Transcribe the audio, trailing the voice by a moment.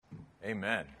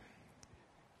Amen.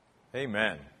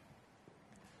 Amen.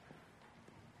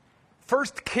 1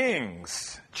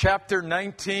 Kings chapter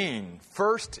 19.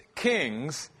 1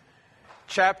 Kings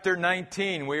chapter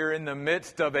 19. We are in the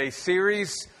midst of a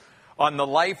series on the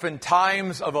life and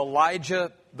times of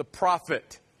Elijah the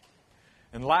prophet.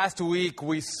 And last week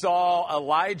we saw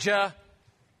Elijah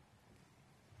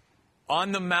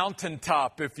on the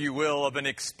mountaintop, if you will, of an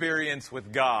experience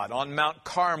with God, on Mount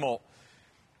Carmel,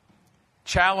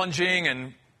 challenging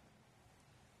and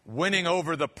winning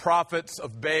over the prophets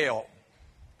of Baal.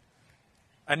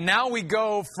 And now we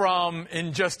go from,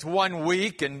 in just 1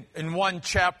 week, and in one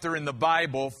chapter in the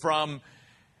Bible, from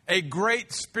a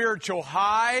great spiritual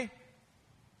high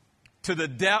to the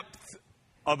depth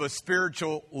of a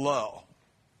spiritual low.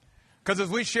 Because as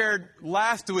we shared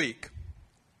last week,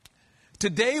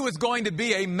 today was going to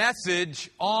be a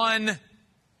message on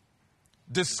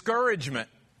discouragement,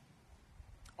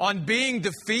 on being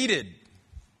defeated,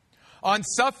 on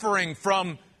suffering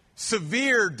from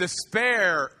severe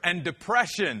despair and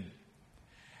depression.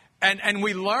 And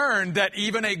we learned that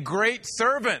even a great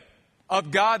servant of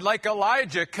God like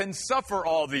Elijah can suffer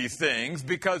all these things,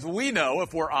 because we know,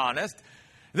 if we're honest,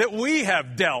 that we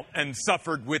have dealt and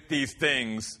suffered with these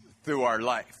things through our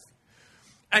life.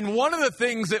 And one of the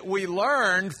things that we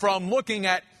learned from looking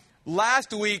at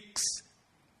last week's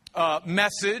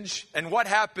message and what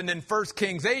happened in 1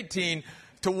 Kings 18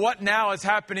 to what now is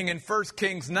happening in 1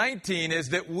 Kings 19 is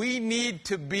that we need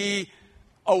to be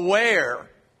aware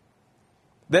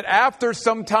that after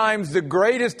sometimes the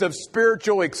greatest of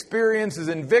spiritual experiences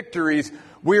and victories,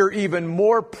 we're even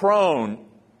more prone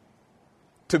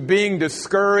to being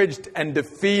discouraged and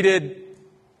defeated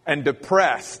and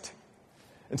depressed.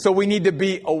 And so we need to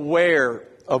be aware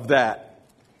of that.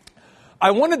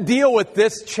 I want to deal with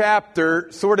this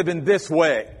chapter sort of in this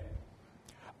way.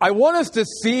 I want us to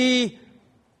see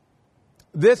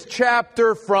this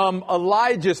chapter from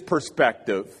Elijah's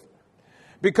perspective,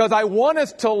 because I want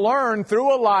us to learn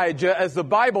through Elijah, as the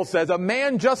Bible says, a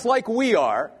man just like we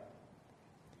are,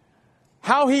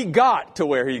 how he got to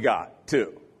where he got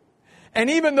to.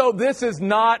 And even though this is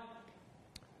not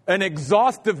an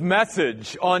exhaustive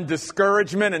message on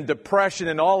discouragement and depression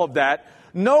and all of that,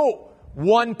 no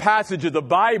one passage of the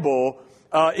Bible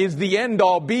is the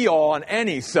end-all be-all on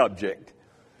any subject.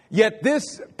 Yet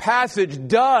this passage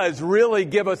does really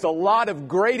give us a lot of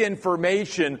great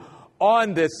information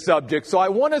on this subject. So I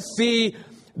want to see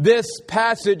this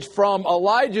passage from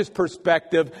Elijah's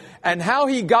perspective and how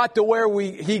he got to where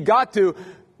he got to,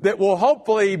 that will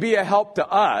hopefully be a help to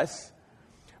us.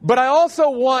 But I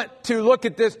also want to look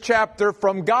at this chapter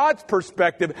from God's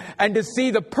perspective and to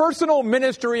see the personal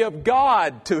ministry of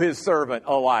God to his servant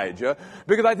Elijah,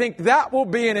 because I think that will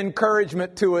be an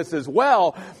encouragement to us as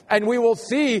well. And we will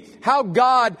see how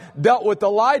God dealt with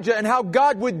Elijah and how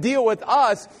God would deal with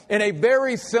us in a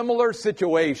very similar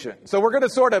situation. So we're going to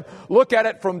sort of look at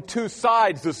it from two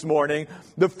sides this morning.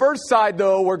 The first side,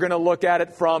 though, we're going to look at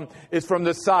it from is from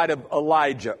the side of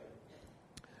Elijah.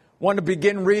 I want to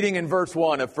begin reading in verse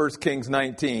 1 of 1 Kings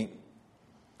 19.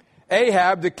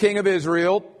 Ahab, the king of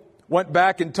Israel, went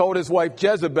back and told his wife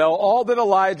Jezebel all that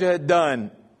Elijah had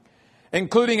done,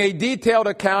 including a detailed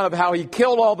account of how he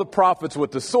killed all the prophets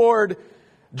with the sword.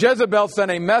 Jezebel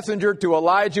sent a messenger to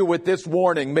Elijah with this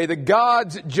warning: "May the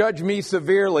gods judge me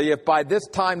severely if by this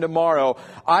time tomorrow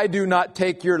I do not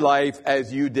take your life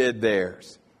as you did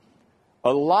theirs."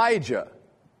 Elijah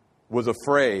was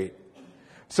afraid.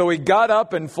 So he got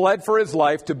up and fled for his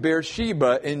life to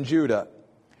Beersheba in Judah.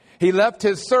 He left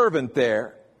his servant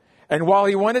there, and while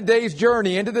he went a day's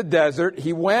journey into the desert,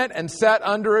 he went and sat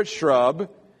under a shrub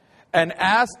and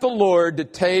asked the Lord to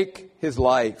take his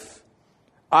life.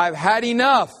 "I've had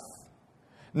enough.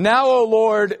 Now, O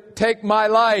Lord, take my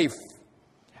life.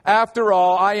 After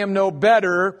all, I am no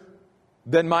better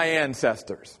than my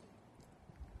ancestors."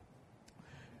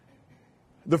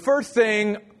 The first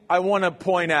thing I want to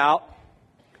point out,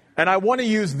 and I want to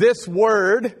use this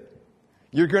word.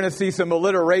 You're going to see some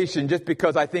alliteration just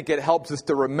because I think it helps us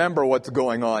to remember what's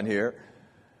going on here.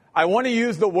 I want to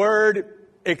use the word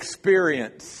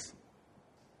experience.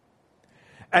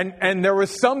 And there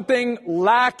was something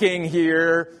lacking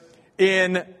here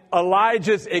in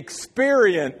Elijah's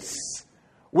experience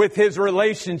with his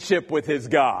relationship with his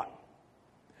God.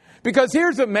 Because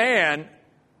here's a man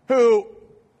who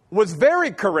was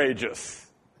very courageous.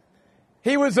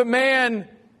 He was a man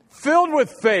filled with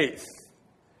faith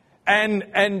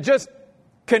and just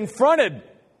confronted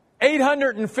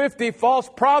 850 false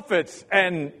prophets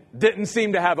and didn't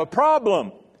seem to have a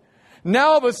problem.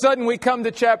 Now all of a sudden we come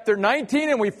to chapter 19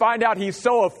 and we find out he's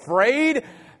so afraid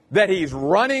that he's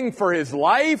running for his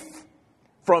life.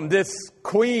 from this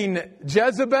Queen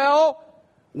Jezebel?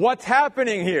 What's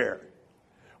happening here?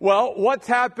 Well, what's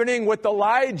happening with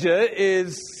Elijah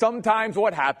is sometimes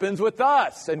what happens with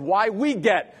us and why we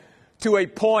get to a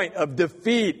point of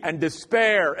defeat and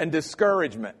despair and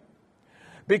discouragement.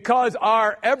 Because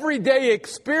our everyday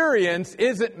experience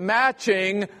isn't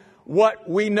matching what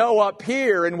we know up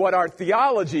here and what our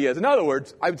theology is. In other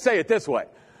words, I would say it this way.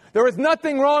 There is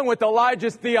nothing wrong with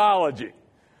Elijah's theology.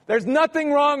 There's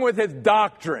nothing wrong with his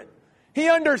doctrine. He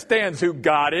understands who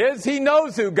God is. He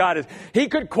knows who God is. He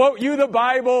could quote you the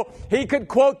Bible. He could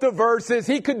quote the verses.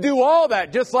 He could do all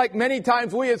that, just like many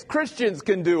times we as Christians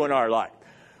can do in our life.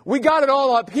 We got it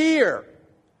all up here.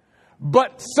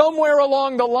 But somewhere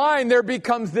along the line, there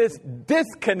becomes this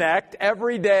disconnect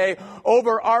every day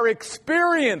over our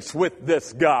experience with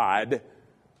this God,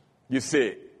 you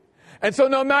see. And so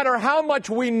no matter how much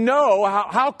we know,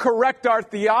 how correct our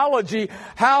theology,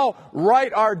 how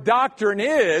right our doctrine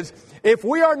is, if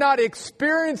we are not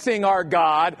experiencing our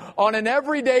God on an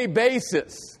everyday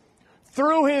basis,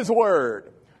 through His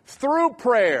Word, through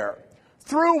prayer,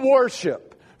 through worship,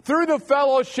 through the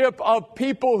fellowship of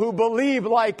people who believe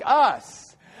like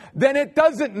us, then it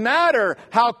doesn't matter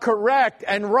how correct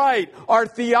and right our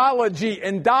theology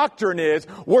and doctrine is,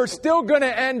 we're still going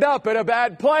to end up at a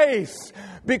bad place.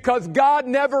 Because God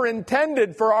never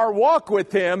intended for our walk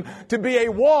with Him to be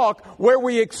a walk where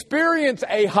we experience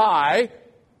a high,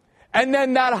 and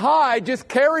then that high just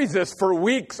carries us for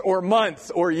weeks or months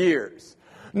or years.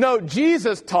 No,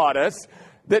 Jesus taught us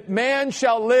that man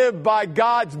shall live by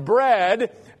God's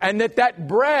bread, and that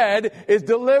bread is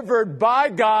delivered by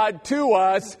God to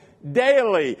us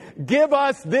daily. Give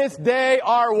us this day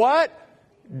our what?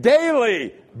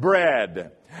 Daily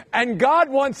bread. And God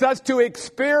wants us to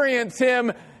experience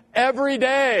Him every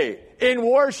day in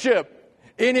worship,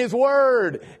 in His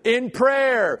Word, in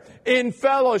prayer, in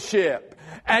fellowship.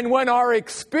 And when our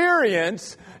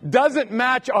experience doesn't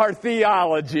match our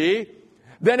theology,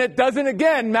 then it doesn't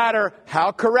again matter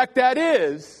how correct that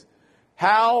is,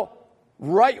 how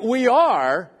right we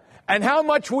are, and how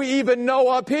much we even know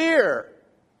up here.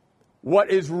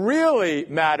 What is really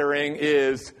mattering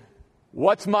is,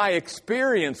 what's my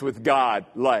experience with God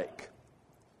like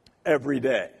every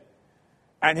day?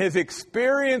 And his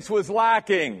experience was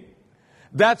lacking.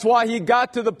 That's why he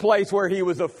got to the place where he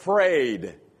was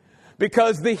afraid.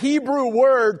 Because the Hebrew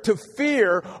word to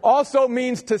fear also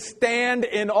means to stand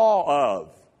in awe of.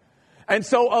 And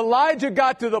so Elijah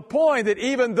got to the point that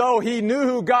even though he knew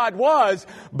who God was,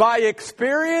 by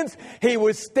experience, he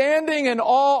was standing in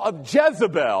awe of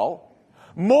Jezebel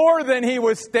more than he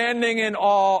was standing in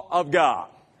awe of God.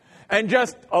 And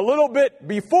just a little bit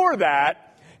before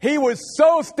that, he was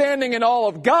so standing in awe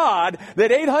of God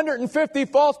that 850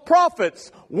 false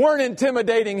prophets weren't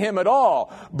intimidating him at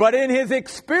all. But in his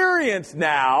experience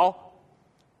now,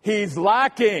 he's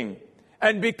lacking.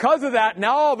 And because of that,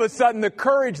 now all of a sudden the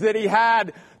courage that he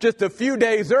had just a few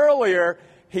days earlier,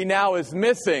 he now is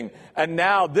missing. And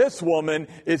now this woman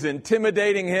is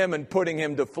intimidating him and putting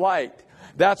him to flight.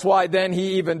 That's why then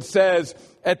he even says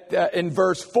in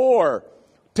verse 4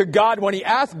 to God, when he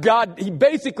asks God, he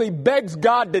basically begs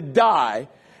God to die.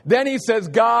 Then he says,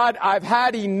 God, I've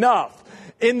had enough.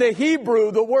 In the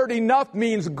Hebrew, the word enough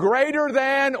means greater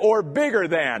than or bigger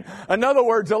than. In other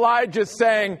words, Elijah's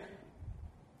saying,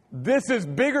 this is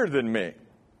bigger than me.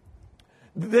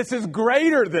 This is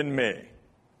greater than me.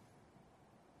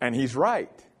 And he's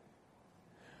right.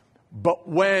 But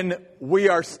when we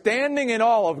are standing in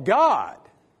awe of God,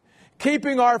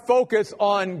 keeping our focus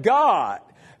on God,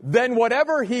 then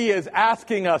whatever He is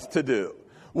asking us to do,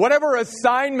 whatever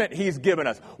assignment He's given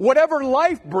us, whatever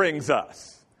life brings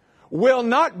us, will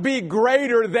not be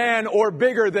greater than or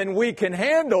bigger than we can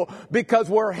handle, because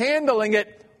we're handling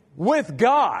it with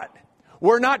God.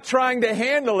 We're not trying to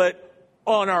handle it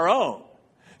on our own.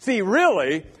 See,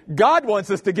 really, God wants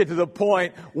us to get to the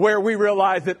point where we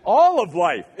realize that all of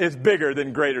life is bigger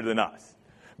than greater than us.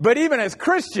 But even as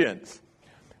Christians,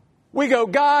 we go,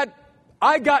 God,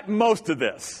 I got most of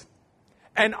this.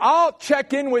 And I'll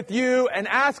check in with you and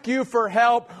ask you for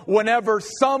help whenever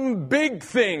some big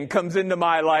thing comes into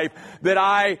my life that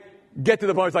I get to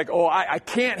the point, it's like, oh, I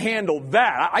can't handle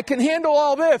that. I can handle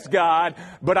all this, God,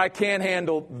 but I can't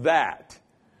handle that.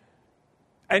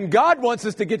 And God wants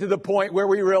us to get to the point where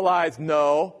we realize,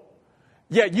 no,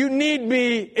 yeah, you need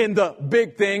me in the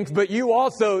big things, but you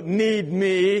also need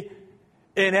me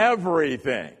in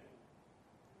everything.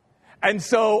 And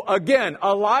so, again,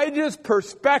 Elijah's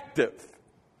perspective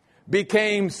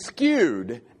became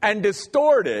skewed and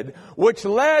distorted, which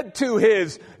led to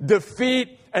his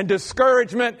defeat and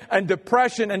discouragement and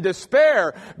depression and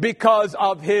despair because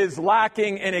of his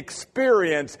lacking in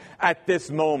experience at this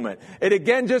moment. It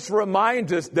again just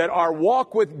reminds us that our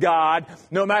walk with God,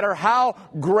 no matter how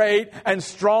great and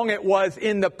strong it was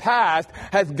in the past,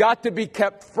 has got to be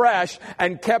kept fresh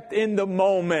and kept in the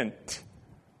moment.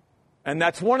 And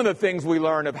that's one of the things we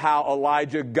learn of how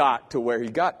Elijah got to where he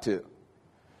got to.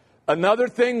 Another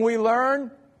thing we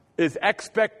learn is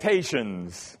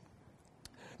expectations.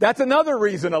 That's another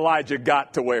reason Elijah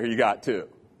got to where he got to.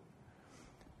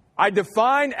 I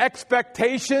define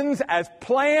expectations as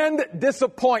planned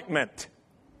disappointment.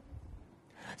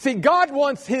 See, God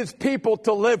wants his people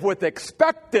to live with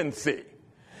expectancy.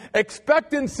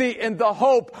 Expectancy in the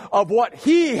hope of what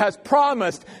he has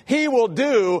promised he will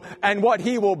do and what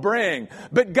he will bring.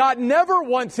 But God never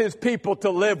wants his people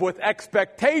to live with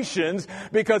expectations,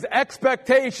 because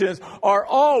expectations are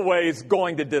always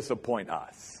going to disappoint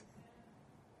us.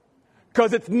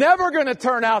 Because it's never going to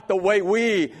turn out the way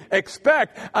we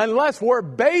expect unless we're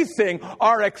basing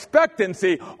our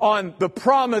expectancy on the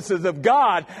promises of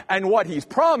God and what he's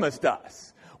promised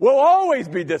us. We'll always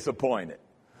be disappointed.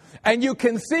 And you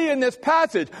can see in this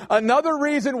passage another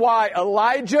reason why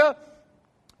Elijah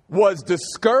was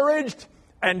discouraged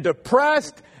and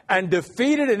depressed and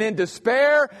defeated and in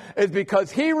despair is because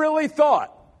he really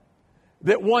thought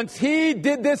that once he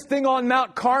did this thing on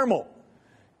Mount Carmel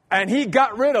and he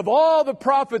got rid of all the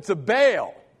prophets of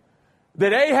Baal,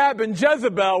 that Ahab and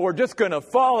Jezebel were just going to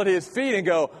fall at his feet and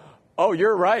go, oh,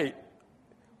 you're right.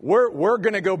 We're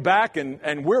going to go back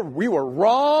and we were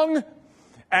wrong.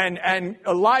 And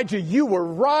Elijah, you were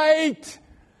right.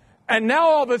 And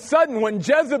now all of a sudden when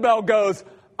Jezebel goes,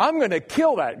 I'm going to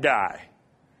kill that guy,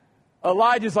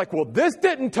 Elijah's like, well, this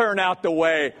didn't turn out the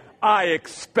way I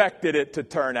expected it to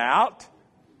turn out.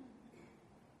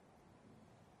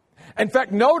 In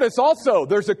fact, notice also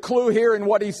there's a clue here in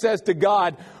what he says to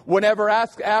God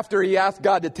after he asked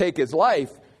God to take his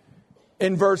life.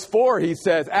 In verse 4, he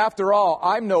says, after all,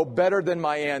 I'm no better than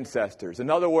my ancestors. In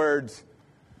other words,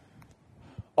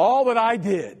 all that I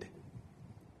did,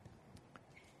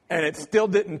 and it still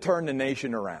didn't turn the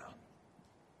nation around.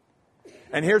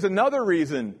 And here's another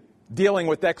reason dealing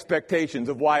with expectations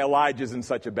of why Elijah's in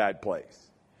such a bad place.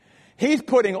 He's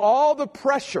putting all the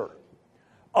pressure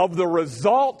of the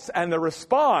results and the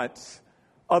response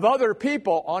of other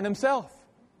people on himself.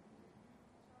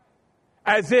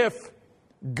 As if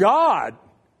God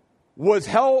was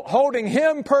holding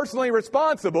him personally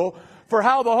responsible for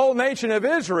how the whole nation of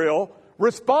Israel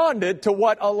responded to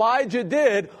what Elijah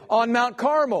did on Mount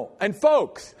Carmel. And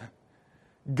folks,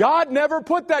 God never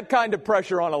put that kind of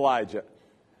pressure on Elijah.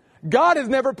 God has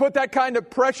never put that kind of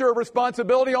pressure or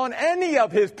responsibility on any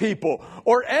of his people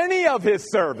or any of his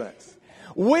servants.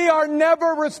 We are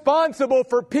never responsible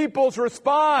for people's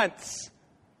response.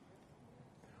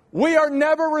 We are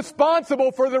never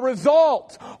responsible for the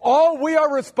results. All we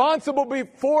are responsible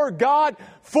before God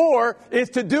for is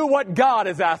to do what God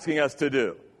is asking us to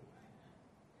do.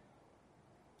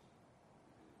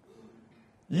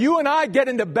 You and I get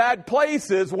into bad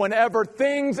places whenever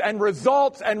things and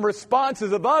results and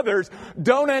responses of others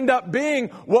don't end up being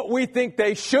what we think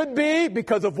they should be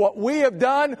because of what we have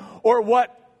done or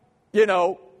what,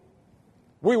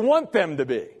 we want them to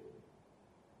be.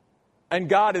 And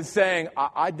God is saying,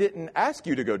 I didn't ask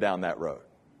you to go down that road.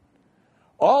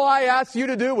 All I asked you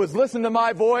to do was listen to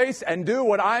my voice and do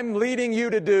what I'm leading you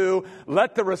to do.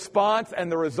 Let the response and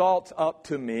the results up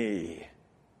to me.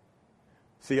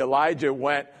 See, Elijah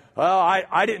went, well,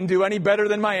 I didn't do any better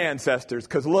than my ancestors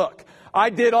because look, I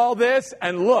did all this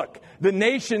and look, the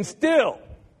nation still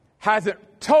hasn't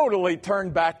totally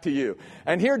turned back to you.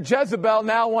 And here Jezebel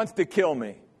now wants to kill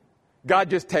me.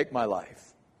 God, just take my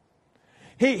life.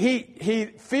 He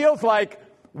feels like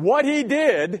what he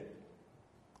did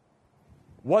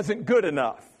wasn't good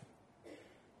enough.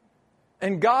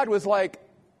 And God was like,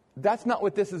 that's not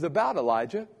what this is about,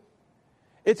 Elijah.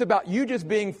 It's about you just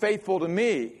being faithful to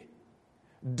me.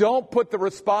 Don't put the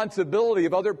responsibility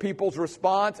of other people's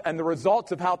response and the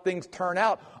results of how things turn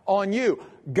out on you.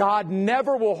 God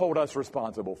never will hold us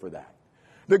responsible for that.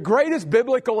 The greatest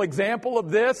biblical example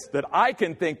of this that I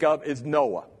can think of is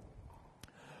Noah.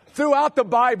 Throughout the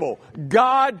Bible,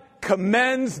 God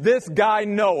commends this guy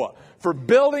Noah for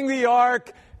building the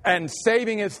ark and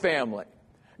saving his family.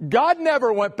 God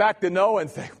never went back to Noah and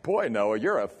said, boy, Noah,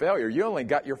 you're a failure. You only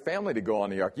got your family to go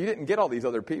on the ark. You didn't get all these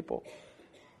other people.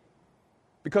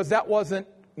 Because that wasn't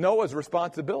Noah's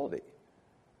responsibility.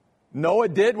 Noah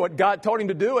did what God told him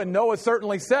to do, and Noah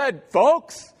certainly said,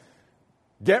 folks,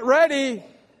 get ready.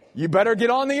 You better get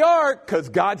on the ark because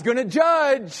God's going to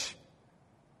judge.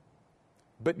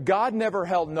 But God never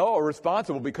held Noah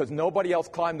responsible because nobody else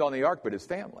climbed on the ark but his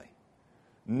family.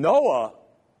 Noah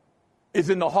is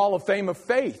in the Hall of Fame of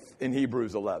faith in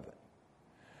Hebrews 11.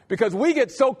 Because we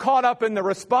get so caught up in the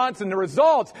response and the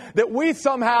results that we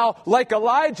somehow, like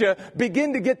Elijah,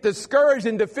 begin to get discouraged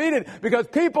and defeated because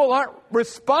people aren't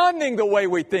responding the way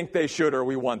we think they should or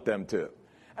we want them to.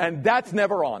 And that's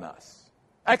never on us.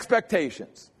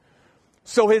 Expectations.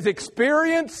 So his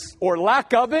experience or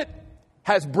lack of it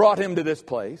has brought him to this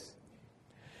place.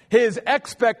 His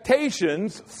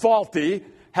expectations, faulty,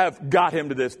 have got him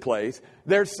to this place.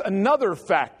 There's another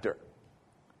factor,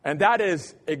 and that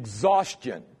is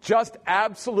exhaustion. Just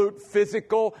absolute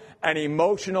physical and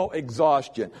emotional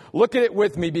exhaustion. Look at it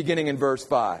with me beginning in verse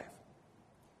 5.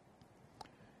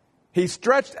 He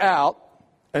stretched out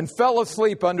and fell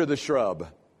asleep under the shrub.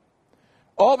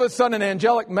 All of a sudden, an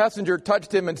angelic messenger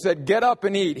touched him and said, "Get up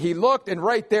and eat." He looked, and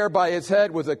right there by his head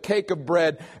was a cake of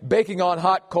bread baking on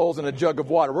hot coals and a jug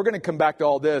of water. We're going to come back to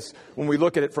all this when we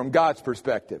look at it from God's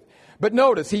perspective. But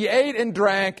notice, he ate and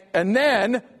drank and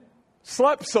then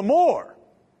slept some more.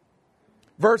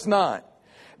 Verse 9.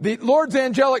 The Lord's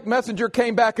angelic messenger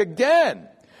came back again,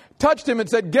 touched him and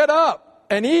said, "Get up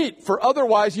and eat, for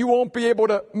otherwise you won't be able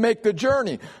to make the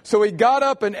journey." So he got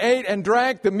up and ate and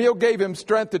drank. The meal gave him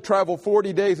strength to travel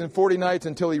 40 days and 40 nights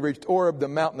until he reached Horeb, the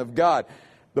mountain of God.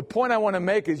 The point I want to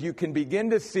make is you can begin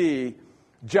to see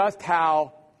just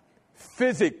how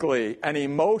physically and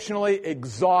emotionally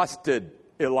exhausted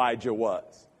Elijah was.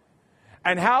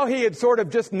 And how he had sort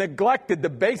of just neglected the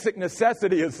basic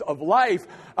necessities of life,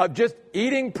 of just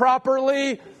eating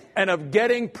properly and of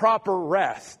getting proper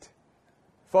rest.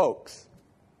 Folks,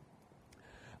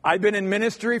 I've been in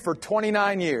ministry for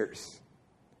 29 years.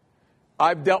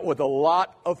 I've dealt with a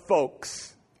lot of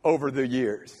folks over the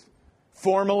years,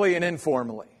 formally and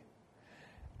informally.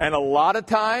 And a lot of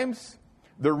times,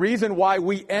 the reason why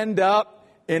we end up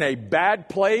in a bad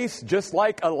place, just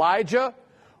like Elijah,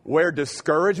 where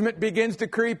discouragement begins to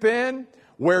creep in,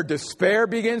 where despair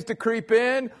begins to creep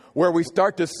in, where we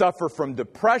start to suffer from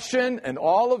depression and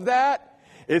all of that,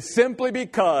 is simply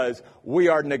because we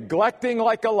are neglecting,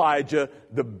 like Elijah,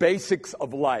 the basics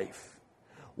of life.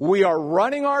 We are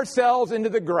running ourselves into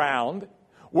the ground.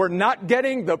 We're not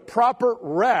getting the proper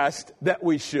rest that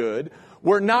we should.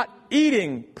 We're not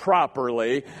eating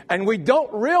properly. And we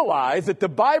don't realize that the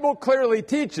Bible clearly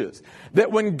teaches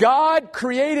that when God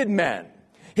created men,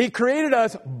 He created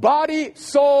us body,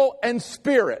 soul, and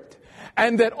spirit.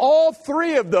 And that all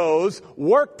three of those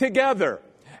work together.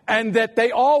 And that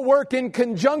they all work in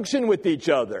conjunction with each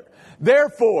other.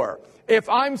 Therefore, if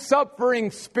I'm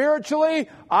suffering spiritually,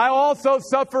 I also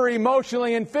suffer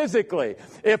emotionally and physically.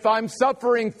 If I'm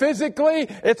suffering physically,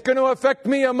 it's going to affect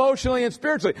me emotionally and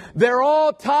spiritually. They're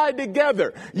all tied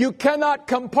together. You cannot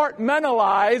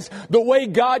compartmentalize the way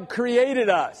God created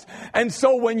us. And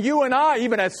so when you and I,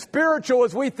 even as spiritual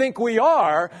as we think we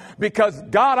are, because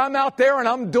God, I'm out there and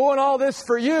I'm doing all this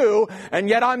for you, and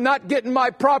yet I'm not getting my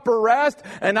proper rest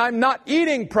and I'm not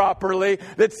eating properly,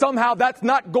 that somehow that's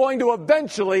not going to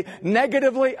eventually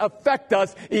negatively affect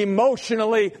us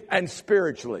emotionally and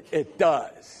spiritually. It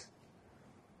does.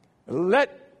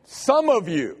 Let some of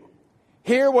you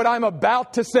hear what I'm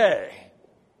about to say.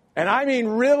 And I mean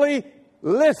really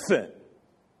listen.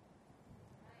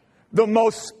 The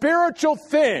most spiritual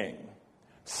thing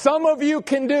some of you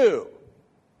can do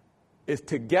is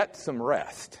to get some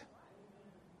rest.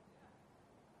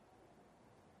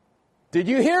 Did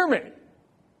you hear me?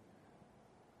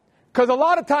 Because a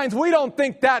lot of times we don't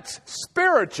think that's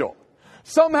spiritual.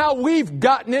 Somehow we've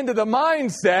gotten into the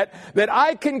mindset that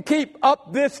I can keep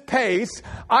up this pace,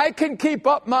 I can keep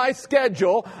up my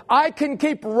schedule, I can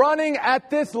keep running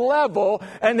at this level,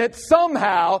 and that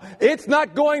somehow it's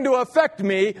not going to affect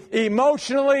me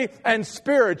emotionally and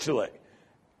spiritually.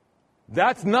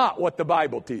 That's not what the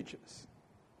Bible teaches.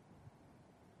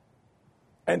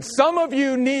 And some of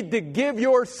you need to give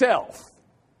yourself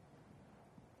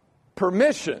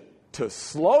permission to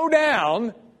slow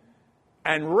down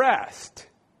and rest,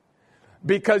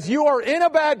 because you are in a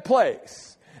bad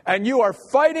place and you are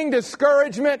fighting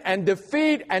discouragement and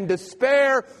defeat and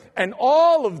despair and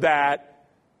all of that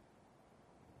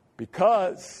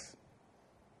because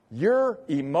you're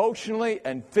emotionally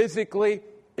and physically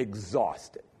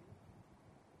exhausted.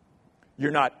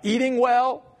 You're not eating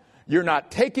well, you're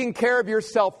not taking care of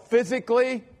yourself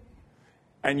physically,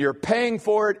 and you're paying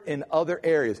for it in other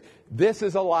areas. This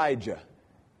is Elijah.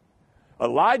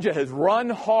 Elijah has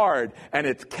run hard, and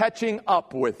it's catching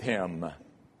up with him.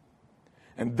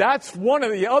 And that's one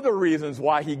of the other reasons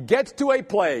why he gets to a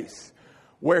place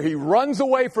where he runs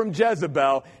away from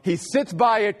Jezebel. He sits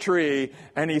by a tree,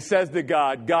 and he says to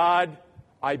God, God,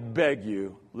 I beg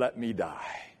you, let me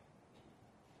die.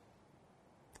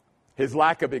 His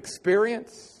lack of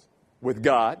experience with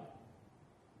God,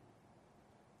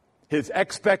 his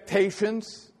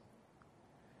expectations,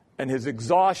 and his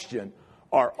exhaustion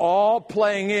are all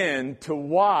playing into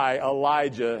why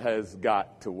Elijah has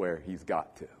got to where he's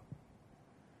got to.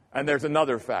 And there's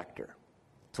another factor.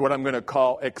 It's what I'm going to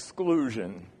call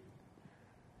exclusion.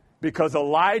 Because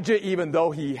Elijah, even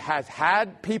though he has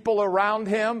had people around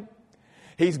him,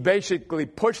 he's basically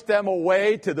pushed them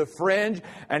away to the fringe,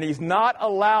 and he's not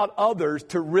allowed others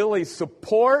to really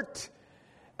support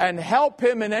and help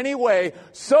him in any way,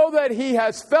 so that he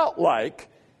has felt like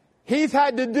he's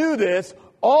had to do this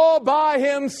all by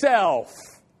himself.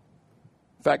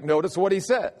 In fact, notice what he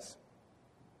says.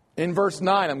 In verse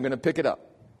 9, I'm going to pick it up.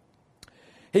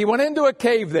 He went into a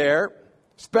cave there,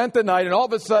 spent the night, and all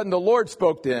of a sudden the Lord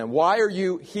spoke to him. Why are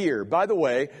you here? By the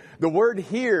way, the word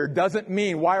here doesn't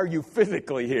mean why are you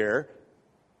physically here.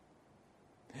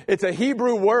 It's a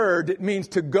Hebrew word. It means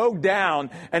to go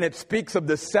down, and it speaks of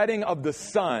the setting of the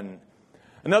sun.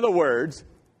 In other words,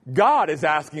 God is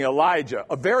asking Elijah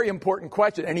a very important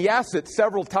question, and he asks it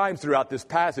several times throughout this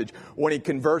passage when he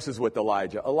converses with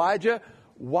Elijah. Elijah,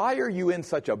 why are you in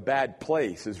such a bad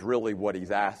place is really what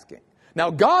he's asking. Now,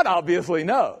 God obviously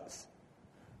knows.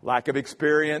 Lack of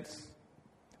experience,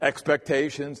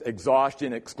 expectations,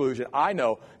 exhaustion, exclusion. I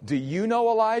know. Do you know,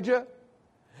 Elijah?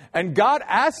 And God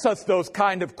asks us those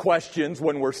kind of questions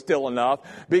when we're still enough,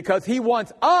 because he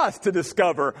wants us to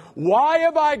discover, why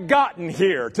have I gotten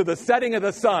here to the setting of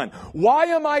the sun? Why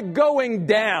am I going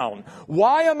down?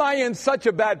 Why am I in such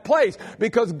a bad place?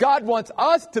 Because God wants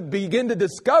us to begin to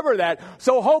discover that,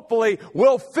 so hopefully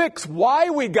we'll fix why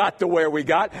we got to where we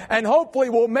got, and hopefully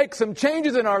we'll make some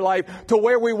changes in our life to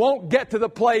where we won't get to the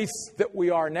place that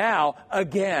we are now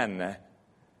again.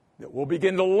 That we'll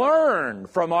begin to learn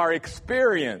from our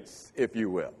experience, if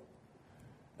you will.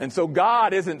 And so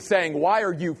God isn't saying, why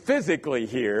are you physically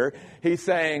here? He's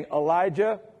saying,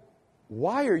 Elijah,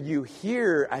 why are you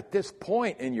here at this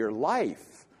point in your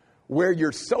life where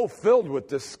you're so filled with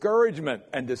discouragement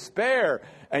and despair,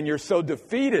 and you're so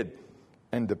defeated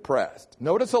and depressed?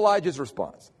 Notice Elijah's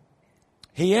response.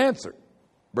 He answered,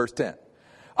 verse 10,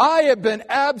 I have been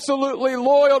absolutely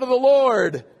loyal to the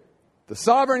Lord, the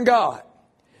sovereign God.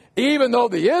 Even though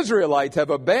the Israelites have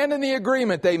abandoned the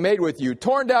agreement they made with you,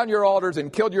 torn down your altars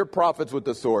and killed your prophets with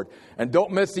the sword. And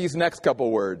don't miss these next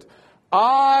couple words.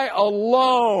 I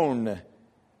alone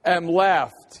am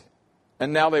left,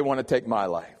 and now they want to take my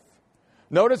life.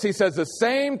 Notice he says the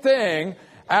same thing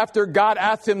after God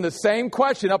asks him the same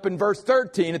question up in verse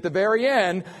 13. At the very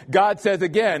end, God says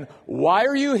again, why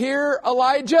are you here,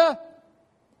 Elijah?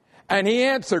 And he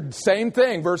answered, same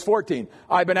thing, verse 14.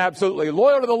 I've been absolutely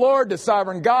loyal to the Lord, the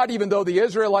sovereign God, even though the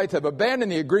Israelites have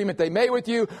abandoned the agreement they made with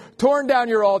you, torn down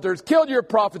your altars, killed your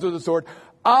prophets with the sword.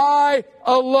 I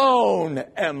alone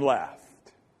am left.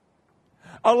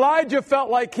 Elijah felt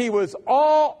like he was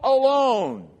all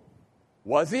alone.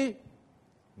 Was he?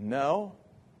 No.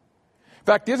 In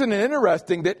fact, isn't it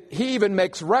interesting that he even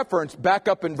makes reference back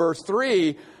up in verse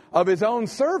 3 of his own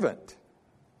servant?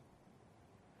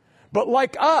 But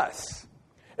like us,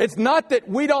 it's not that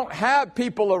we don't have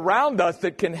people around us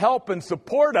that can help and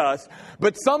support us,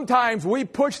 but sometimes we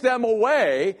push them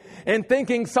away in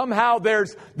thinking somehow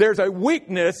there's a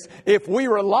weakness if we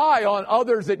rely on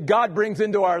others that God brings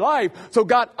into our life. So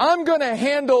God, I'm going to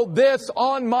handle this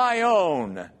on my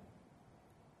own.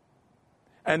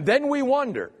 And then we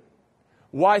wonder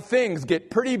why things get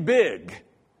pretty big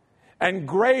and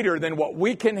greater than what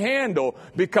we can handle,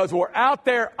 because we're out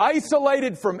there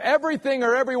isolated from everything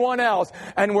or everyone else,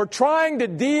 and we're trying to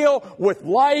deal with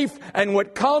life and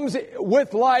what comes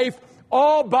with life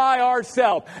all by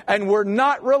ourselves. And we're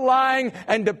not relying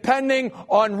and depending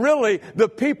on really the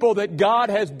people that God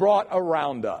has brought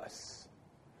around us.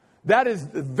 That is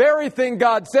the very thing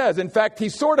God says. In fact, he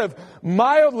sort of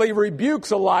mildly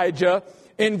rebukes Elijah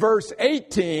in verse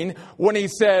 18 when he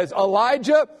says,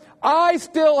 Elijah, I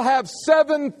still have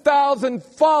 7,000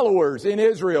 followers in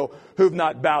Israel who've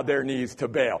not bowed their knees to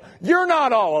Baal. You're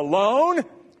not all alone.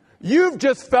 You've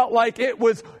just felt like it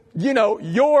was,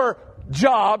 your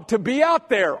job to be out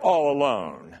there all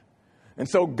alone. And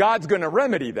so God's going to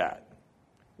remedy that.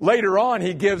 Later on,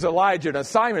 he gives Elijah an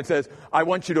assignment, says, I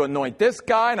want you to anoint this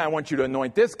guy, and I want you to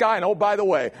anoint this guy. And oh, by the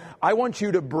way, I want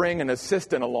you to bring an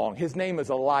assistant along. His name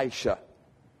is Elisha.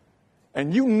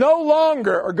 And you no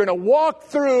longer are going to walk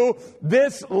through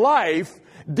this life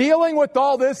dealing with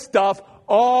all this stuff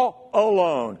all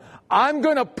alone. I'm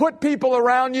going to put people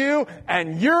around you,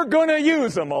 and you're going to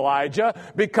use them, Elijah,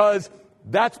 because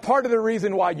that's part of the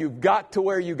reason why you've got to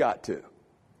where you got to.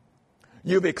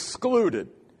 You've excluded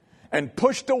and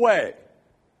pushed away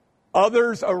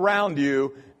others around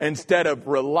you instead of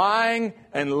relying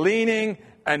and leaning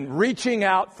and reaching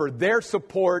out for their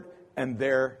support and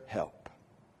their help.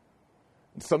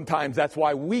 And sometimes that's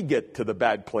why we get to the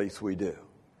bad place we do.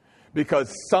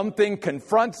 Because something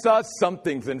confronts us,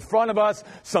 something's in front of us,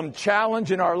 some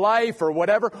challenge in our life or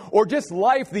whatever, or just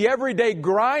life, the everyday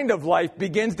grind of life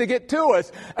begins to get to us,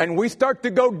 and we start to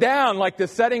go down like the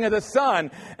setting of the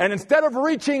sun. And instead of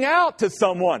reaching out to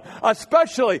someone,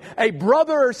 especially a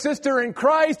brother or sister in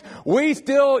Christ, we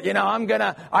still,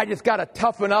 I just got to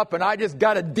toughen up and I just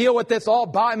got to deal with this all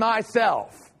by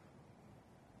myself.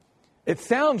 It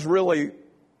sounds really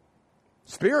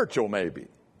spiritual, maybe.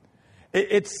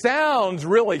 It sounds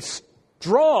really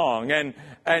strong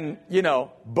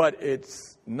but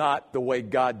it's not the way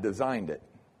God designed it.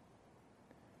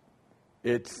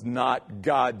 It's not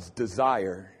God's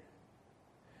desire.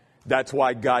 That's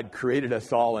why God created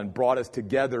us all and brought us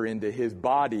together into His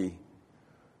body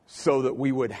so that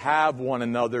we would have one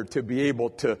another to be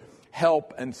able to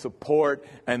help and support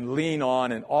and lean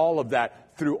on and all of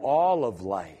that through all of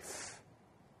life.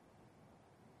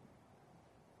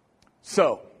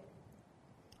 So,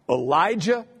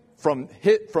 Elijah, from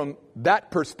that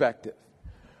perspective,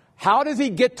 how does he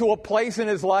get to a place in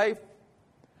his life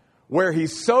where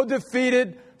he's so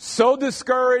defeated, so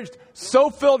discouraged, so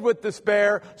filled with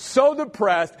despair, so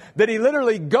depressed that he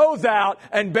literally goes out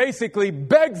and basically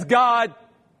begs God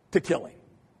to kill him?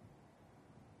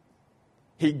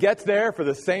 He gets there for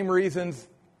the same reasons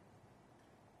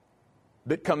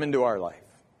that come into our life.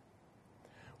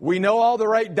 We know all the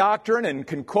right doctrine and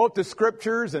can quote the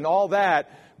scriptures and all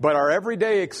that, but our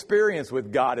everyday experience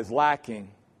with God is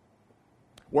lacking.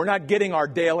 We're not getting our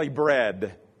daily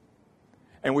bread,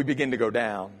 and we begin to go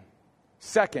down.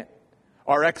 Second,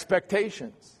 our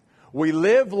expectations. We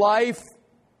live life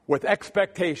with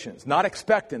expectations, not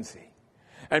expectancy.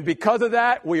 And because of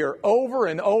that, we are over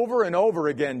and over and over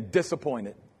again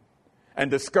disappointed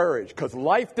and discouraged because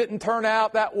life didn't turn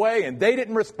out that way and they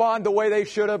didn't respond the way they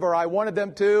should have or I wanted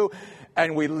them to.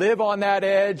 And we live on that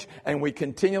edge and we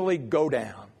continually go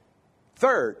down.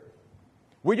 Third,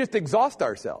 we just exhaust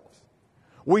ourselves.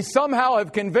 We somehow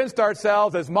have convinced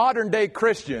ourselves as modern day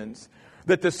Christians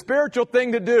that the spiritual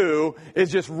thing to do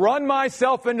is just run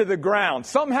myself into the ground.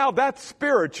 Somehow that's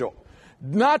spiritual.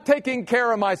 Not taking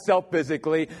care of myself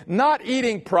physically, not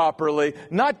eating properly,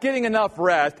 not getting enough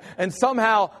rest, and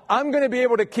somehow I'm going to be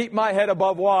able to keep my head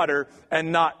above water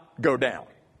and not go down.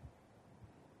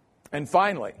 And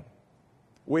finally,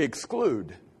 we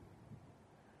exclude.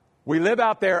 We live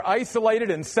out there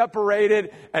isolated and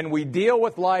separated, and we deal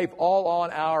with life all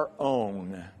on our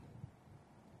own.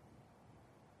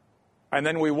 And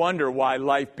then we wonder why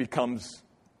life becomes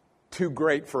too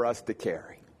great for us to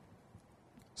carry.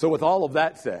 So with all of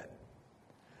that said,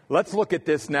 let's look at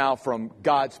this now from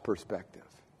God's perspective.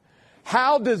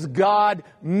 How does God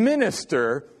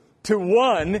minister to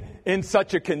one in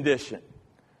such a condition?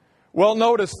 Well,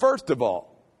 notice first of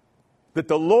all, that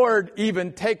the Lord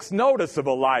even takes notice of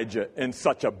Elijah in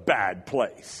such a bad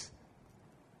place.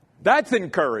 That's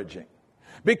encouraging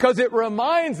because it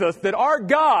reminds us that our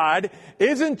God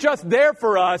isn't just there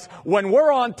for us when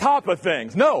we're on top of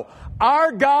things. No,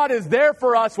 our God is there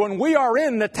for us when we are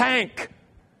in the tank.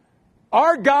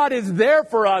 Our God is there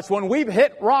for us when we've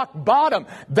hit rock bottom.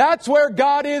 That's where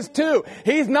God is too.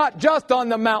 He's not just on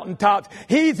the mountaintops.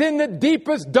 He's in the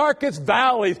deepest, darkest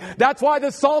valleys. That's why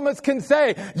the psalmist can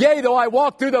say, yea, though I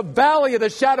walk through the valley of the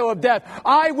shadow of death,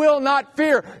 I will not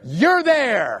fear. You're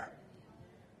there.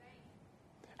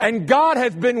 And God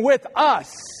has been with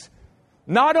us.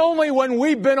 Not only when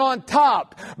we've been on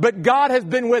top, but God has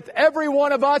been with every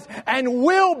one of us and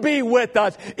will be with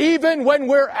us even when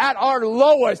we're at our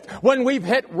lowest, when we've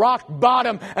hit rock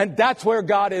bottom. And that's where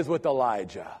God is with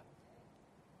Elijah.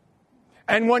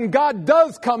 And when God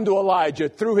does come to Elijah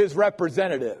through his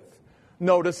representative,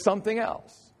 notice something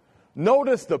else.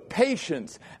 Notice the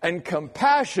patience and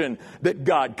compassion that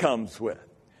God comes with.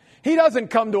 He doesn't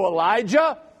come to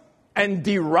Elijah and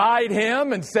deride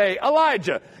him and say,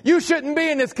 Elijah, you shouldn't be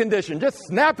in this condition. Just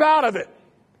snap out of it.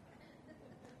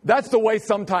 That's the way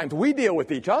sometimes we deal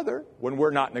with each other when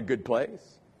we're not in a good place.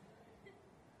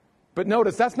 But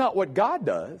notice, that's not what God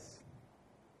does.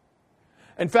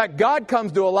 In fact, God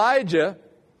comes to Elijah,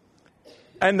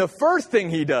 and the first thing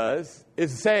he does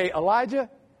is say, Elijah,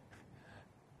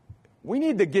 we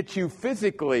need to get you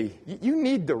physically. You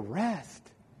need to rest.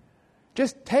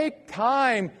 Just take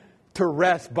time to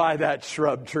rest by that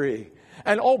shrub tree.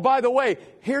 And oh, by the way,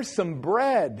 here's some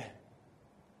bread.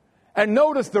 And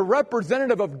notice the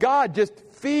representative of God just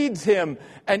feeds him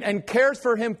and cares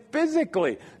for him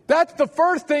physically. That's the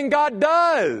first thing God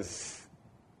does.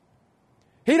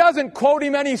 He doesn't quote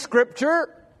him any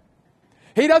scripture.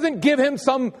 He doesn't give him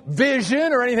some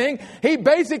vision or anything. He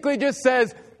basically just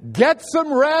says, get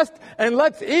some rest and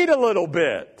let's eat a little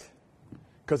bit.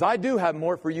 Because I do have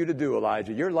more for you to do,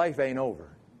 Elijah. Your life ain't over.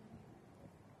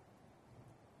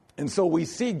 And so we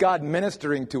see God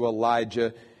ministering to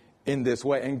Elijah in this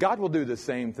way. And God will do the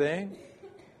same thing.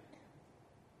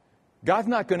 God's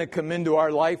not going to come into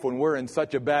our life when we're in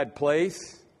such a bad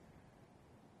place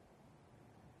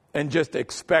and just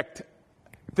expect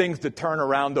things to turn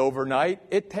around overnight.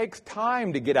 It takes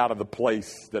time to get out of the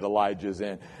place that Elijah's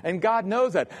in. And God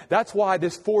knows that. That's why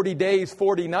this 40 days,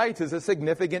 40 nights is a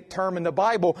significant term in the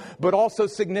Bible, but also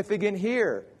significant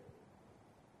here.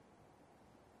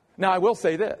 Now, I will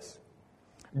say this.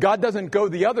 God doesn't go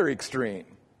the other extreme,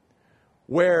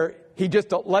 where he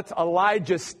just lets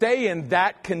Elijah stay in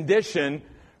that condition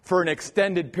for an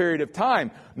extended period of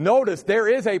time. Notice there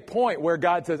is a point where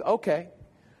God says, okay,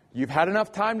 you've had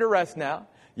enough time to rest now.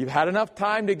 You've had enough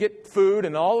time to get food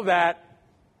and all of that.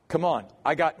 Come on,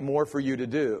 I got more for you to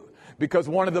do. Because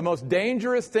one of the most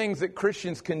dangerous things that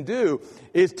Christians can do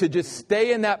is to just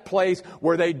stay in that place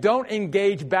where they don't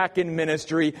engage back in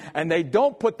ministry and they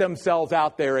don't put themselves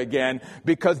out there again,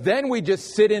 because then we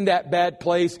just sit in that bad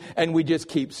place and we just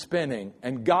keep spinning.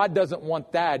 And God doesn't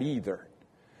want that either.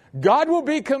 God will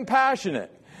be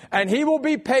compassionate. And He will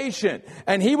be patient.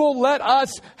 And He will let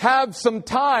us have some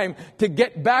time to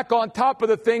get back on top of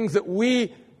the things that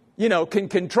we, can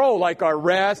control, like our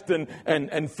rest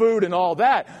and food and all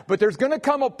that. But there's going to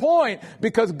come a point,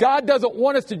 because God doesn't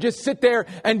want us to just sit there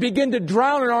and begin to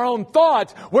drown in our own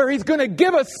thoughts, where He's going to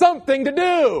give us something to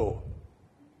do.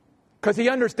 Because He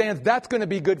understands that's going to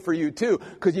be good for you too.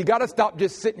 Because you got to stop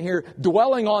just sitting here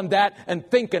dwelling on that and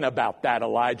thinking about that,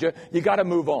 Elijah. You got to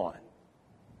move on.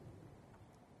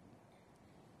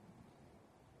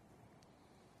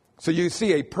 So you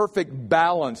see a perfect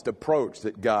balanced approach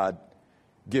that God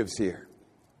gives here.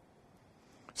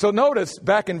 So notice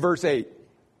back in verse 8.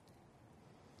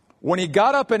 When he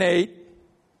got up and ate,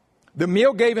 the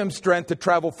meal gave him strength to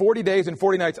travel 40 days and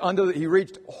 40 nights until he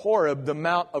reached Horeb, the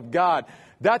Mount of God.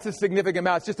 That's a significant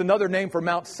mount. It's just another name for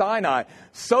Mount Sinai.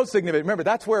 So significant. Remember,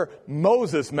 that's where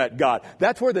Moses met God.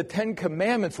 That's where the 10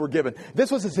 Commandments were given. This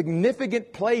was a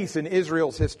significant place in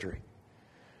Israel's history.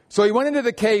 So he went into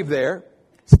the cave there,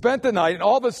 spent the night, and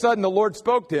all of a sudden the Lord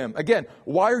spoke to him. Again,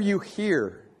 why are you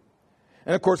here?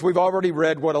 And of course, we've already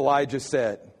read what Elijah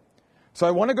said. So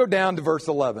I want to go down to verse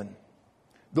 11.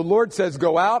 The Lord says,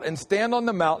 go out and stand on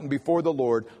the mountain before the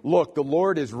Lord. Look, the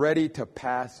Lord is ready to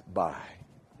pass by.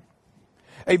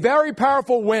 A very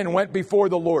powerful wind went before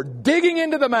the Lord, digging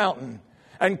into the mountain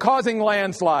and causing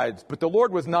landslides. But the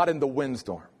Lord was not in the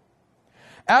windstorm.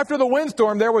 After the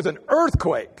windstorm, there was an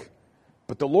earthquake.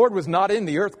 But the Lord was not in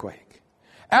the earthquake.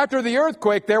 After the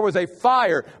earthquake, there was a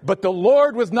fire, but the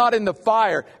Lord was not in the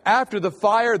fire. After the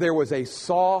fire, there was a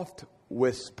soft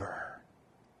whisper.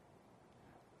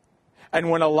 And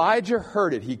when Elijah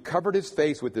heard it, he covered his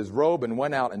face with his robe and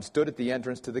went out and stood at the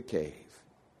entrance to the cave.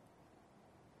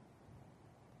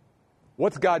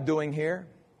 What's God doing here?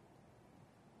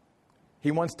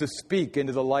 He wants to speak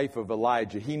into the life of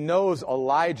Elijah. He knows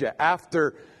Elijah,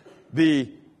 after the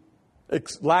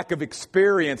lack of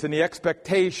experience and the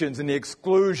expectations and the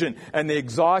exclusion and the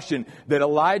exhaustion, that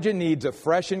Elijah needs a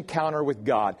fresh encounter with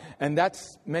God. And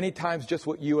that's many times just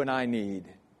what you and I need.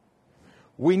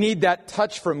 We need that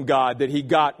touch from God that he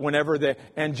got whenever the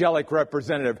angelic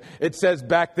representative. It says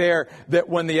back there that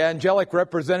when the angelic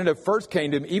representative first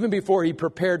came to him, even before he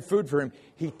prepared food for him,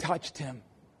 he touched him.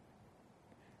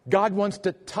 God wants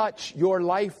to touch your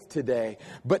life today.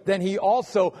 But then he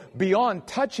also, beyond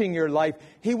touching your life,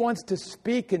 he wants to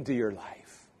speak into your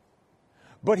life.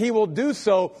 But he will do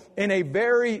so in a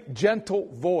very gentle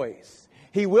voice.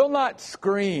 He will not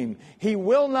scream. He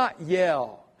will not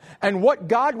yell. And what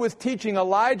God was teaching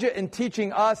Elijah and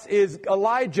teaching us is,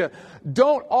 Elijah,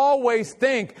 don't always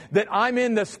think that I'm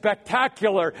in the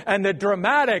spectacular and the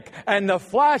dramatic and the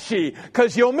flashy,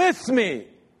 because you'll miss me.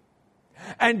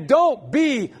 And don't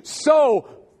be so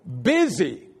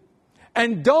busy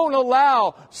and don't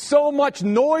allow so much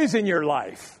noise in your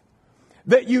life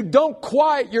that you don't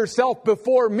quiet yourself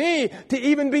before me to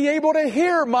even be able to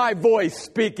hear my voice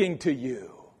speaking to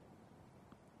you.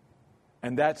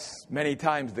 And that's many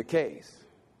times the case.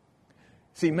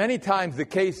 See, many times the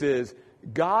case is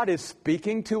God is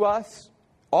speaking to us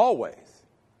always,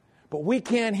 but we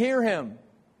can't hear him.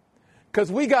 Because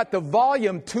we got the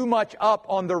volume too much up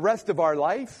on the rest of our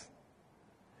life.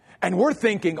 And we're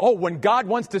thinking, oh, when God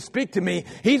wants to speak to me,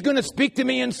 He's going to speak to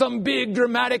me in some big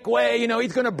dramatic way. You know,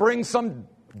 He's going to bring some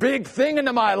big thing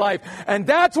into my life. And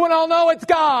that's when I'll know it's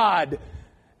God.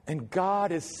 And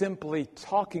God is simply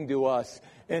talking to us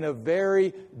in a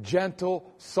very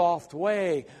gentle, soft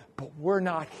way. But we're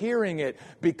not hearing it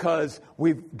because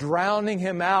we're drowning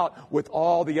Him out with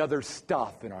all the other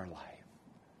stuff in our life.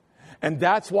 And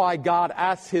that's why God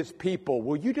asks His people,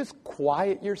 will you just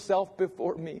quiet yourself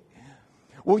before me?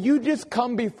 Will you just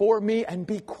come before me and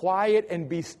be quiet and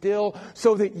be still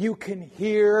so that you can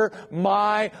hear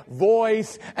my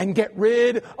voice and get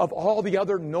rid of all the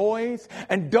other noise?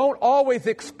 And don't always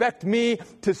expect me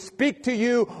to speak to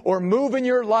you or move in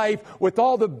your life with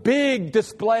all the big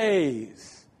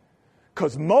displays.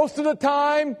 Because most of the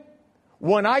time,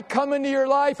 when I come into your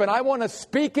life and I want to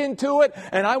speak into it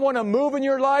and I want to move in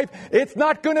your life, it's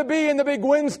not going to be in the big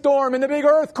windstorm, in the big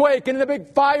earthquake, in the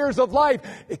big fires of life.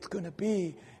 It's going to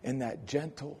be in that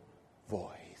gentle voice.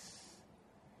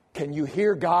 Can you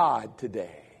hear God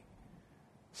today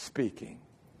speaking?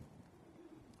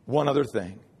 One other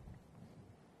thing.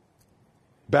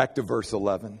 Back to verse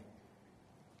 11.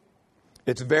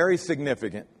 It's very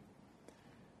significant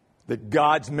that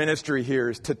God's ministry here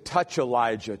is to touch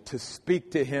Elijah, to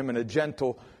speak to him in a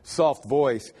gentle, soft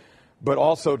voice, but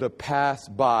also to pass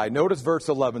by. Notice verse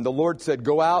 11. The Lord said,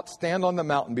 go out, stand on the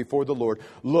mountain before the Lord.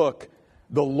 Look,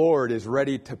 the Lord is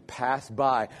ready to pass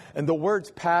by. And the words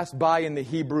pass by in the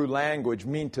Hebrew language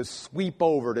mean to sweep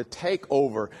over, to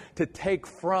take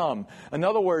from. In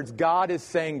other words, God is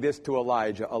saying this to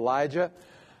Elijah. Elijah,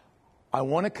 I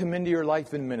want to come into your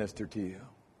life and minister to you.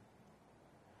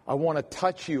 I want to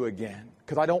touch you again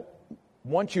because I don't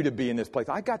want you to be in this place.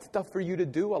 I got stuff for you to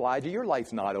do, Elijah. Your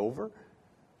life's not over.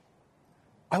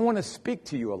 I want to speak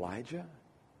to you, Elijah.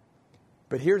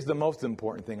 But here's the most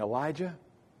important thing, Elijah.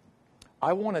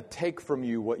 I want to take from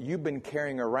you what you've been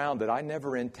carrying around that I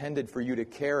never intended for you to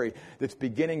carry, that's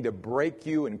beginning to break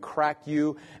you and crack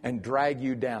you and drag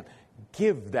you down.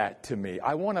 Give that to me.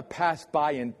 I want to pass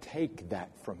by and take that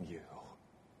from you.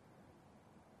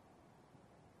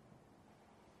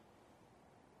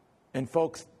 And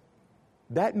folks,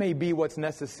 that may be what's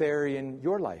necessary in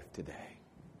your life today.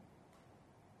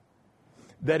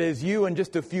 That as you in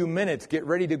just a few minutes get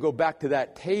ready to go back to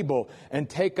that table and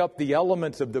take up the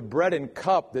elements of the bread and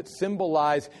cup that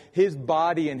symbolize His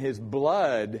body and His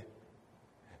blood,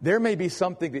 there may be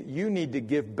something that you need to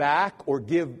give back or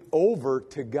give over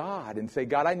to God and say,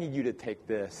 God, I need you to take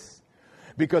this.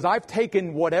 Because I've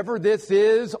taken whatever this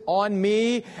is on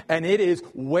me and it is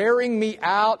wearing me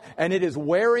out and it is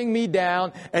wearing me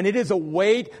down and it is a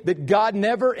weight that God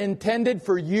never intended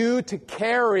for you to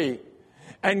carry.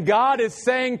 And God is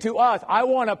saying to us, I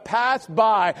want to pass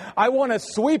by. I want to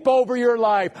sweep over your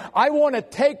life. I want to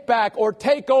take back or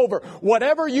take over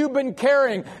whatever you've been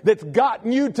carrying that's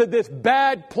gotten you to this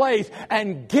bad place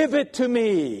and give it to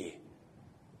me.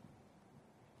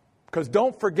 Because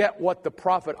don't forget what the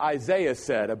prophet Isaiah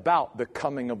said about the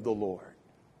coming of the Lord.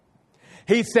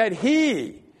 He said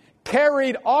He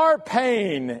carried our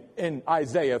pain in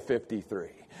Isaiah 53.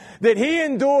 That He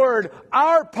endured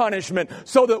our punishment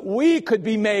so that we could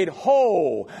be made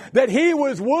whole. That He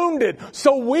was wounded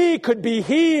so we could be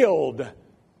healed.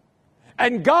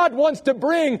 And God wants to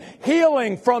bring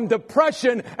healing from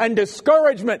depression and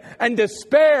discouragement and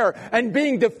despair and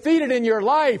being defeated in your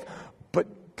life.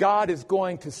 God is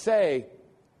going to say,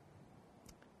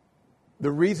 the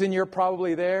reason you're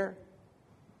probably there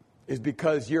is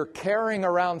because you're carrying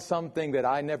around something that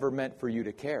I never meant for you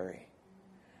to carry.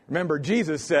 Remember,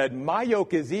 Jesus said, my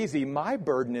yoke is easy, my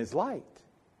burden is light.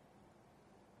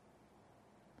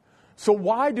 So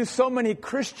why do so many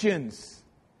Christians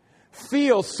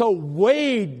feel so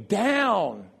weighed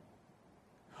down?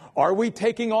 Are we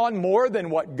taking on more than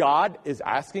what God is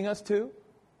asking us to?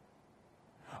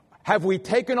 Have we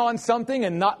taken on something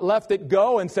and not left it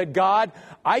go and said, God,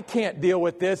 I can't deal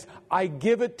with this. I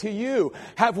give it to you.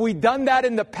 Have we done that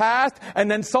in the past and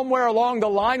then somewhere along the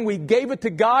line we gave it to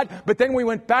God, but then we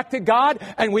went back to God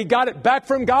and we got it back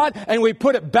from God and we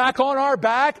put it back on our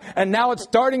back and now it's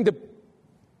starting to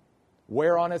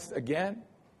wear on us again?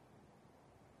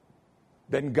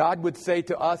 Then God would say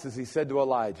to us, as He said to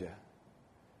Elijah,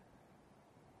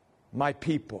 my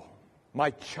people,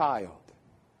 my child,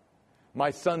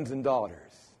 my sons and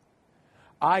daughters,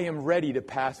 I am ready to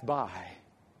pass by.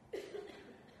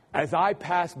 As I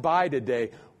pass by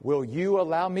today, will you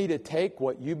allow me to take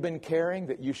what you've been carrying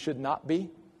that you should not be?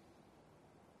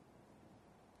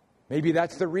 Maybe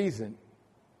that's the reason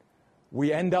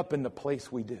we end up in the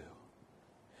place we do.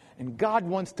 And God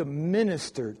wants to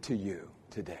minister to you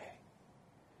today.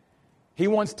 He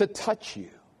wants to touch you.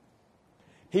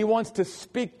 He wants to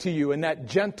speak to you in that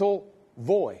gentle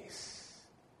voice.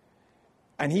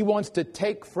 And He wants to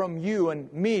take from you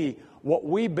and me what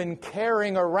we've been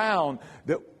carrying around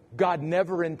that God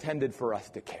never intended for us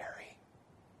to carry.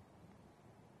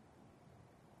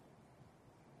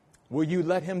 Will you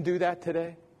let Him do that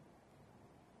today?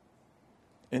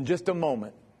 In just a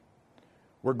moment,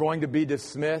 we're going to be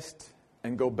dismissed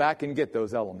and go back and get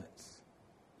those elements.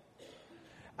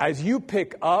 As you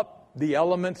pick up the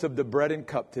elements of the bread and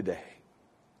cup today,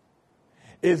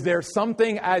 is there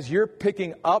something as you're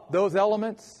picking up those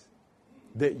elements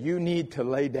that you need to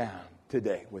lay down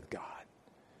today with God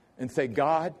and say,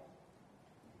 God,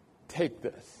 take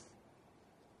this.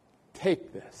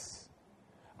 Take this.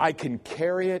 I can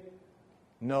carry it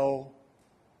no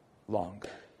longer.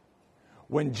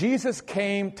 When Jesus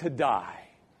came to die,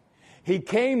 He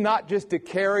came not just to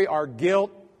carry our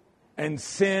guilt and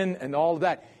sin and all of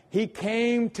that. He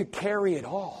came to carry it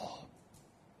all.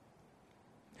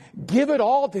 Give it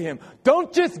all to Him.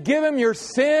 Don't just give Him your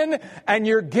sin and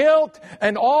your guilt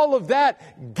and all of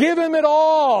that. Give Him it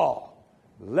all.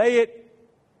 Lay it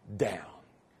down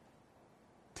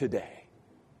today.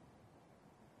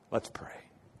 Let's pray.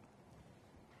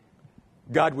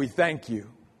 God, we thank You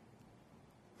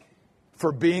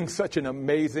for being such an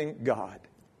amazing God.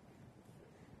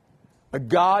 A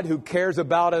God who cares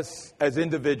about us as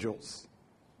individuals.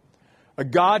 A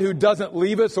God who doesn't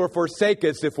leave us or forsake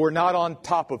us if we're not on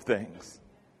top of things.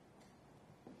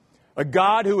 A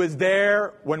God who is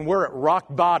there when we're at rock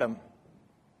bottom.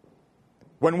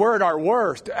 When we're at our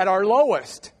worst, at our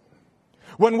lowest.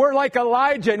 When we're like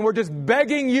Elijah and we're just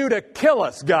begging You to kill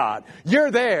us, God.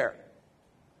 You're there.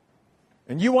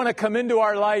 And You want to come into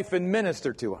our life and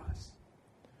minister to us.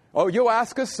 Oh, You'll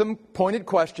ask us some pointed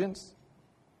questions.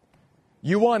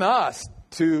 You want us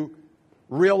to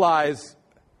realize,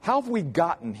 how have we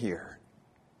gotten here?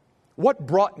 What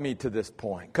brought me to this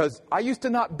point? Because I used to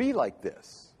not be like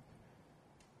this.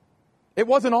 It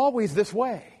wasn't always this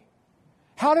way.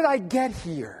 How did I get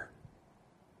here?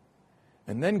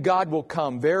 And then God will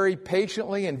come very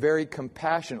patiently and very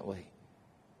compassionately.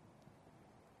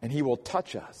 And He will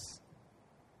touch us.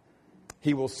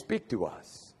 He will speak to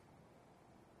us.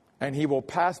 And He will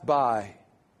pass by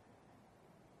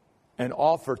and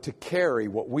offer to carry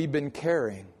what we've been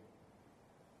carrying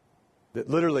that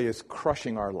literally is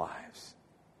crushing our lives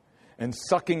and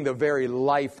sucking the very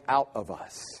life out of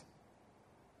us.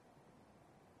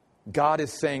 God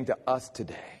is saying to us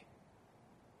today,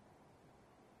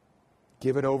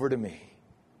 give it over to Me.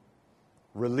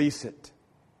 Release it.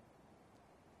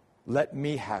 Let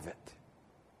Me have it.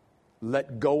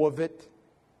 Let go of it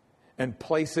and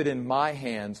place it in My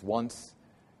hands once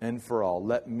and for all.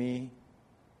 Let Me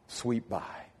sweep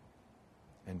by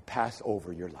and pass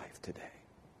over your life today.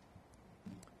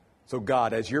 So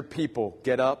God, as Your people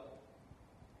get up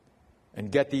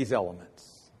and get these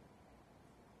elements,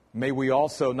 may we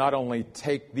also not only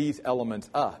take these elements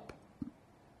up,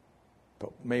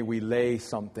 but may we lay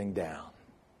something down.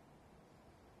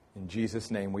 In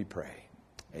Jesus' name we pray.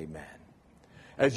 Amen.